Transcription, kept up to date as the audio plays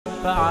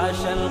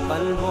فعاش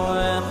القلب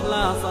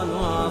إخلاصا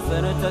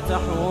وصرت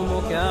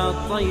تحوم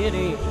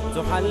كالطير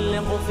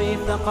تحلق في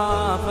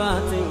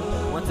ثقافات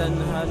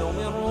وتنهل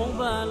من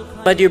ربى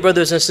الخير. My dear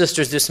brothers and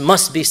sisters, this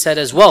must be said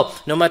as well,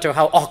 no matter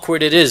how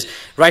awkward it is.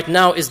 Right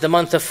now is the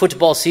month of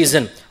football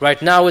season.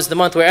 Right now is the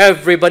month where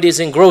everybody is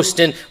engrossed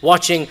in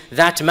watching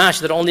that match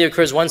that only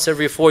occurs once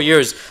every 4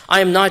 years.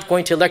 I am not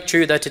going to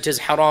lecture you that it is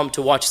haram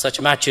to watch such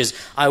matches.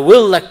 I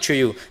will lecture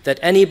you that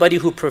anybody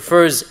who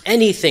prefers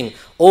anything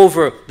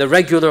over the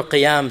regular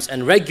qiyams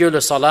and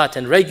regular salat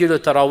and regular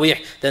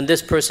taraweeh, then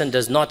this person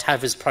does not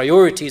have his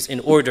priorities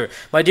in order.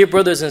 My dear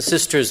brothers and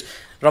sisters,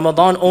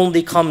 Ramadan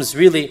only comes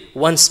really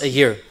once a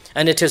year.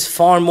 And it is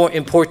far more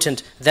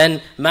important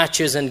than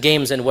matches and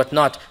games and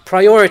whatnot.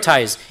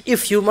 Prioritize.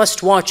 If you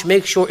must watch,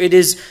 make sure it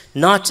is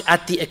not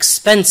at the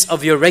expense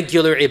of your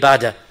regular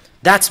ibadah.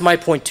 That's my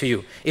point to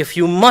you. If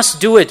you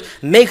must do it,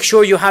 make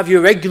sure you have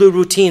your regular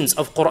routines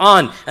of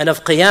Quran and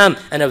of Qiyam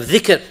and of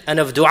Dhikr and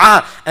of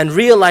Dua, and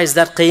realize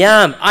that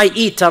Qiyam,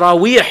 i.e.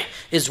 Taraweeh,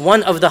 is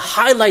one of the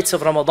highlights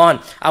of Ramadan.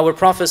 Our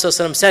Prophet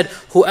ﷺ said,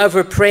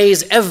 whoever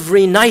prays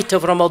every night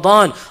of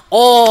Ramadan,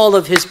 all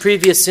of his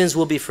previous sins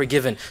will be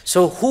forgiven.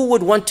 So who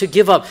would want to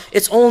give up?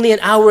 It's only an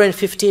hour and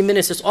 15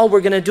 minutes. That's all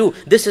we're going to do.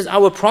 This is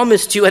our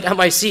promise to you at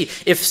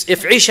MIC.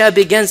 If Isha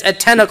begins at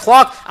 10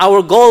 o'clock,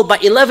 our goal by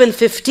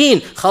 11:15,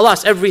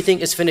 khalas, everything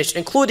is finished,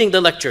 including the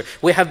lecture.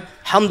 We have,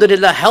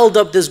 alhamdulillah, held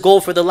up this goal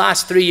for the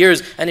last 3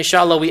 years, and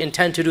inshallah we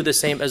intend to do the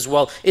same as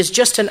well. It's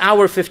just an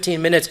hour,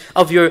 15 minutes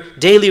of your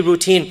daily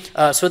routine,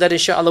 so that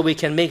inshallah we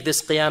can make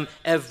this qiyam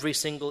every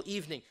single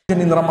evening.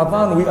 In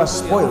Ramadan we are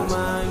spoiled,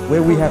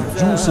 where we have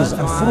juices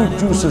and fruit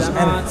juices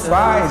and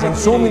fries and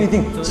so many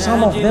things.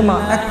 Some of them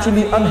are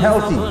actually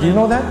unhealthy. Do you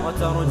know that?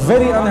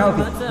 Very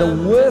unhealthy. The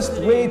worst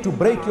way to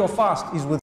break your fast is with